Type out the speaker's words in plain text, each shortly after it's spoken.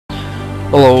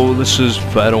Hello, this is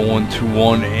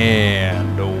Vato121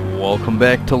 and welcome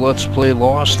back to Let's Play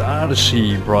Lost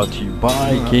Odyssey, brought to you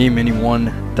by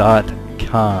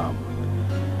GameAnyone.com.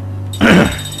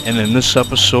 And in this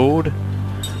episode,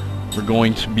 we're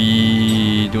going to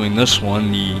be doing this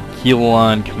one, the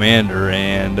Helon Commander,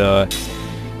 and yeah,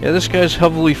 this guy's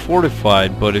heavily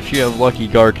fortified, but if you have Lucky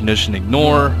Guard Condition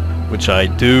Ignore, which I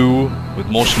do with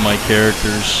most of my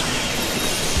characters,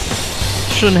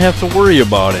 you shouldn't have to worry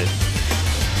about it.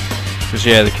 Because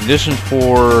yeah, the condition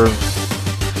for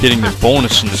getting the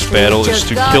bonus in this battle is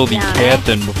to kill the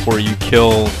captain before you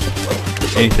kill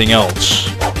anything else.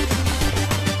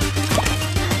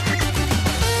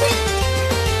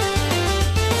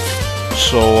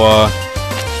 So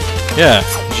yeah,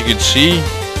 as you can see,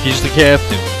 he's the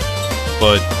captain.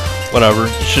 But whatever,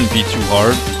 it shouldn't be too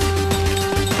hard.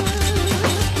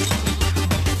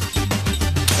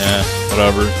 Yeah,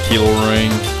 whatever, kilo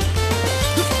ring.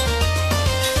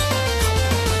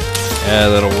 Yeah,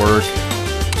 that'll work.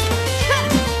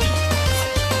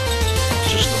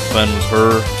 Just defend with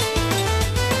her.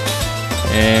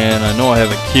 And I know I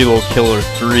have a Kilo Killer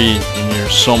 3 in here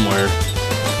somewhere.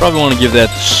 Probably want to give that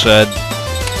to Sed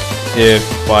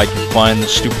if I can find the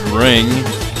stupid ring.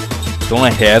 Don't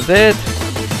I have that?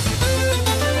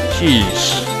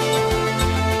 Jeez.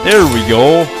 There we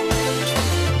go.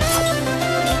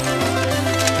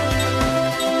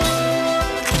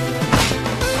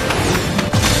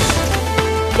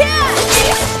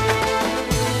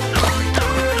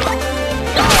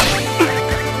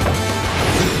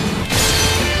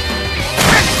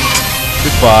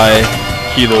 Goodbye,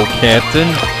 Kilo Captain.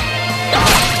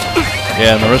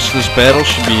 Yeah, and the rest of this battle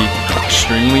should be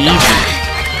extremely easy.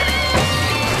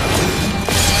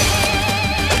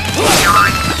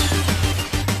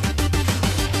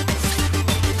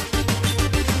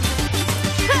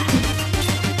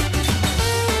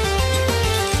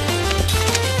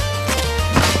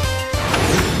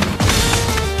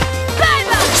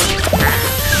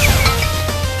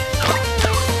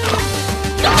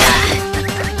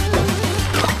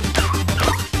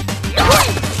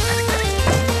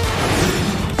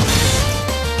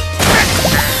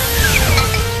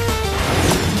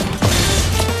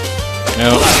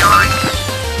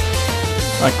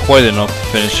 Not quite enough to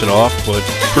finish it off, but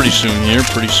pretty soon here,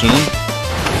 pretty soon.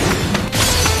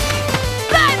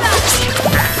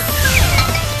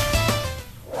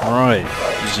 Alright,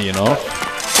 easy enough.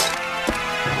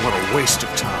 What a waste of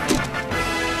time.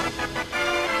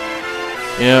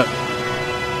 Yeah,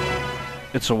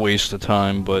 it's a waste of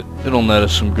time, but it'll net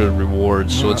us some good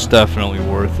rewards, so it's definitely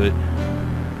worth it.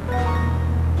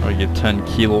 I get 10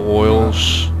 kilo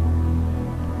oils.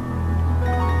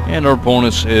 And our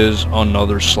bonus is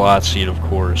another slot seed, of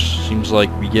course. Seems like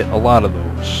we get a lot of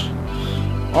those.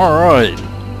 Alright.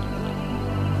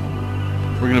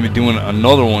 We're going to be doing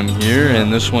another one here,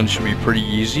 and this one should be pretty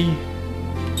easy.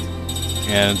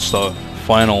 And it's the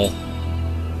final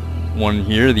one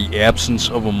here, the Absence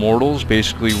of Immortals.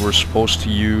 Basically, we're supposed to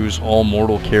use all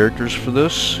mortal characters for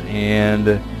this.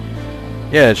 And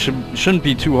yeah, it shouldn't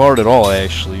be too hard at all,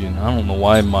 actually. And I don't know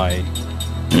why my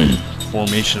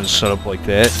formation is set up like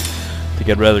that. I think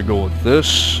I'd rather go with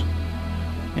this.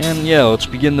 And yeah, let's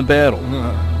begin the battle.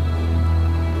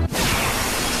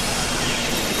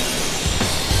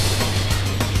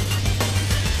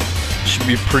 Should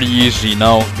be pretty easy.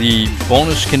 Now, the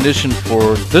bonus condition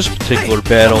for this particular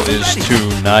battle is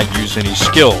to not use any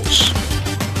skills.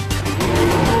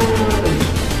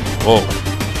 Whoa.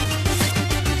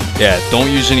 Yeah,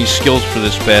 don't use any skills for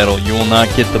this battle. You will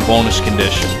not get the bonus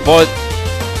condition. But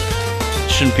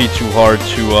shouldn't be too hard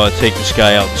to take this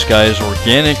guy out. This guy is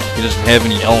organic. He doesn't have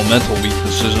any elemental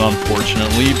weaknesses,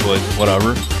 unfortunately, but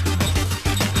whatever.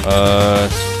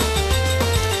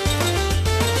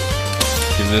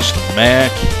 Give this to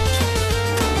Mac.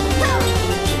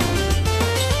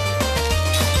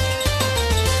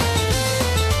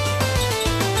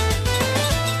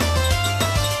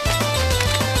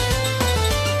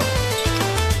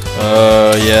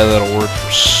 Yeah, that'll work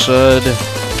for Sud.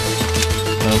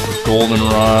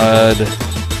 Goldenrod.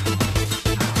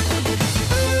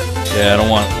 Yeah, I don't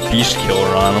want Beast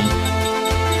Killer on him.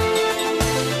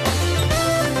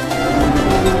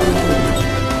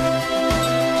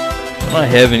 Don't I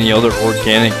have any other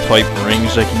organic type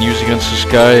rings I can use against this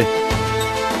guy?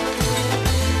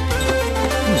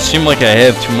 Doesn't seem like I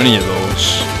have too many of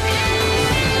those.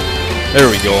 There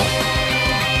we go.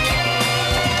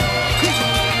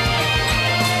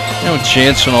 No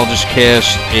chance when I'll just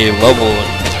cast a level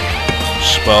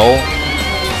spell.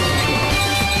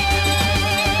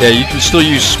 Yeah, you can still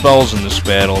use spells in this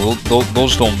battle.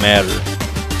 Those don't matter.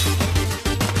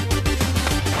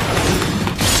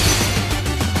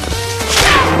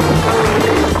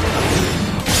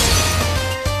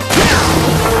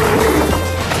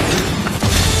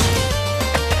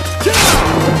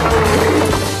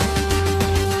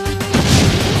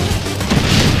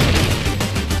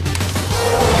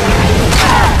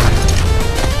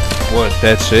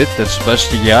 That's it? That's the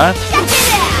best you got?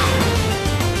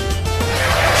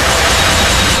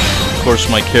 Of course,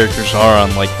 my characters are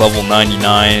on like level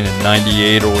 99 and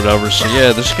 98 or whatever, so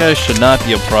yeah, this guy should not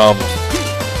be a problem.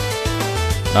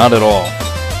 Not at all.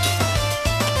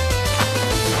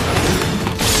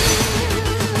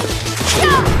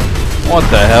 What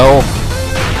the hell?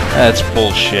 That's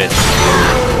bullshit.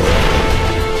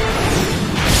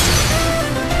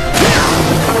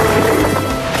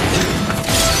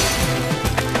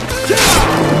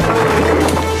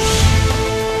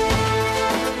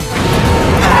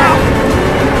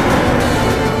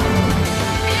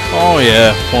 Oh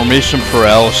yeah, formation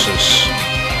paralysis.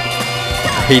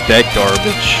 I hate that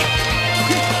garbage.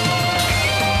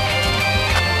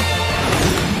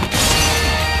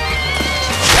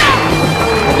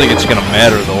 I don't think it's gonna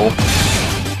matter though.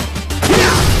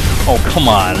 Oh come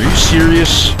on, are you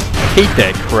serious? I hate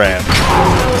that crap.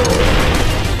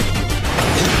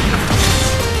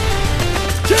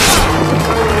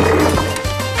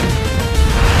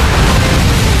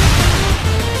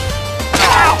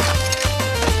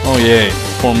 Oh yay,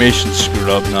 formation's screwed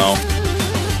up now.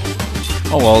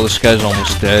 Oh well, this guy's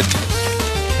almost dead.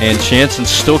 And Chanson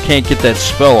still can't get that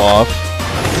spell off.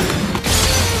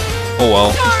 Oh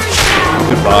well.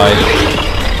 Goodbye.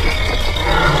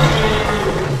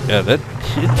 Yeah, it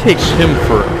takes him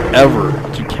forever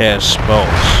to cast spells.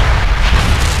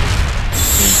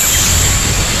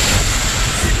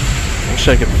 Wish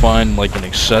I could find like an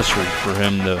accessory for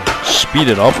him to speed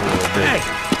it up a little bit.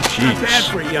 Jeez. Not bad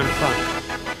for a young punk.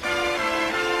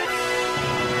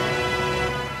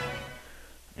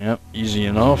 Yep, easy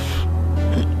enough.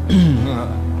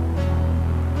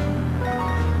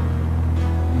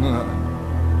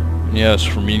 Yes,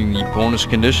 for meeting the bonus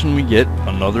condition, we get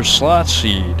another slot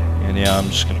seed. And yeah, I'm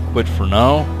just going to quit for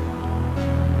now.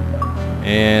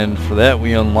 And for that,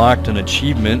 we unlocked an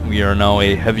achievement. We are now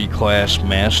a heavy class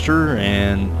master,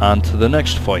 and on to the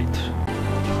next fight.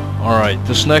 Alright,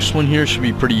 this next one here should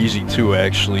be pretty easy too,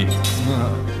 actually.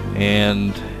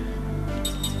 And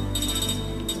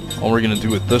all we're going to do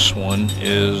with this one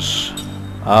is...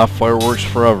 fireworks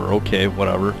forever. Okay,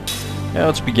 whatever. Yeah,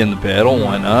 let's begin the battle.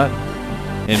 Why not?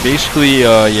 And basically,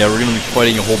 yeah, we're going to be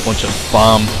fighting a whole bunch of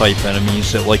bomb-type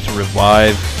enemies that like to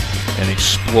revive and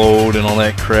explode and all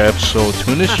that crap. So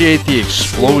to initiate the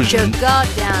explosion,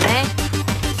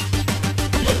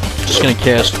 just going to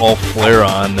cast all flare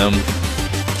on them.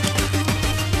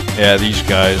 Yeah, these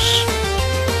guys.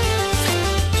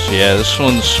 So yeah, this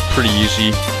one's pretty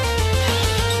easy.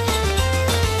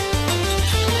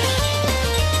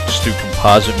 Just do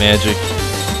composite magic.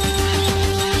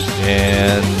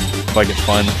 And if I can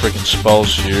find the freaking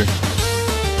spells here.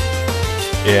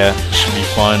 Yeah, this should be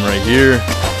fine right here.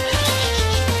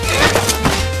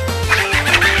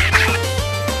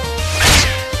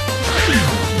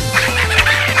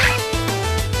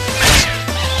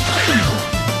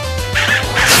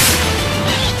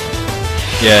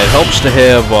 Yeah, it helps to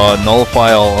have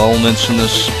nullify all elements in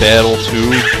this battle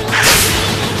too.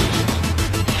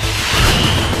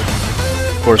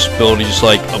 Of course, abilities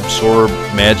like absorb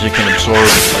magic and absorb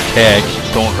attack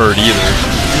don't hurt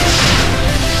either.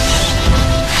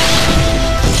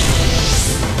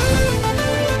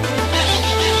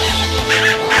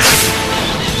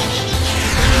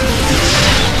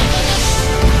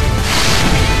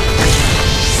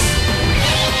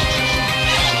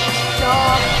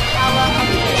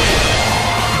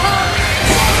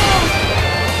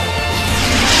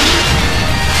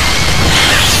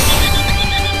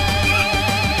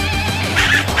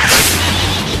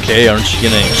 Okay, aren't you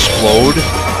gonna explode?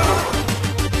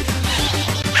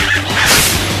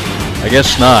 I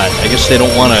guess not. I guess they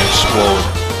don't want to explode.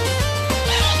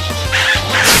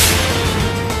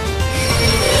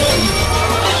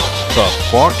 What the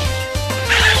fuck?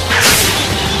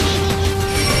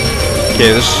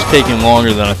 Okay, this is taking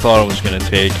longer than I thought it was gonna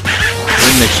take. I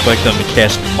didn't expect them to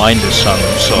cast Mindus on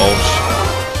themselves.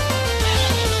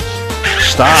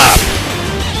 Stop!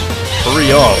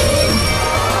 Hurry up!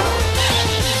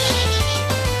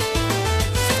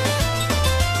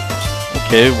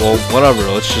 Okay, well, whatever.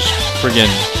 Let's just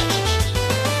friggin'...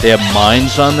 They have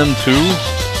mines on them, too?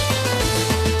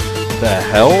 The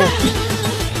hell?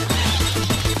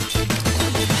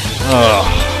 Ugh.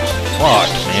 Fuck,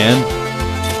 man.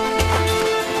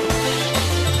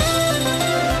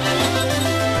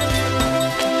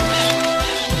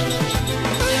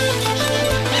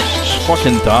 Just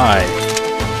fucking die.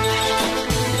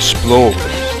 Explode.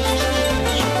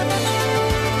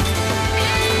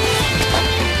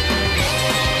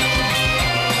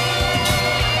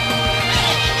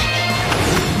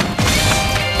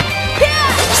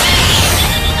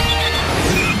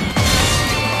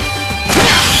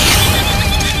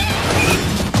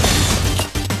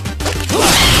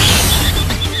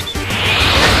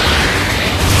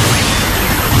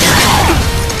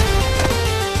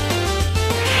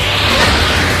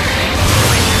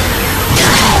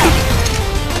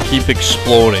 keep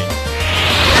exploding.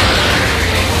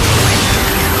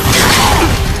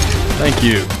 Thank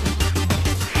you.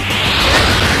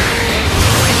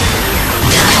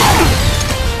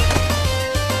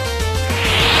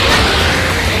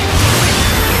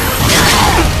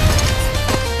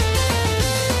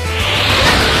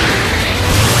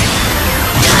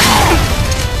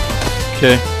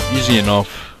 Okay, easy enough.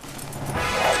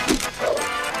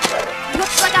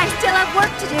 Looks like I still have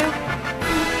work to do.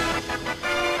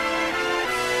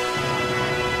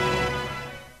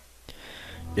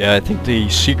 Yeah, I think the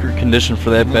secret condition for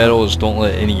that battle is don't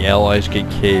let any allies get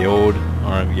KO'd.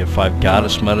 Alright, we get 5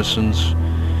 goddess medicines.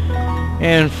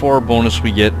 And for our bonus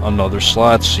we get another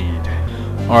slot seed.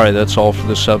 Alright, that's all for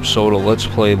this episode of Let's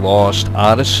Play Lost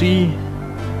Odyssey.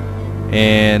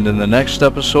 And in the next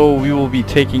episode we will be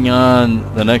taking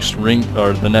on the next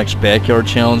backyard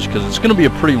challenge, because it's going to be a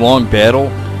pretty long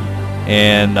battle.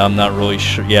 And I'm not really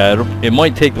sure. Yeah, it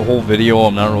might take the whole video.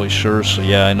 I'm not really sure. So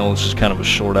yeah, I know this is kind of a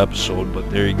short episode, but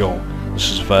there you go.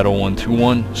 This is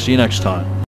Veto121. See you next time.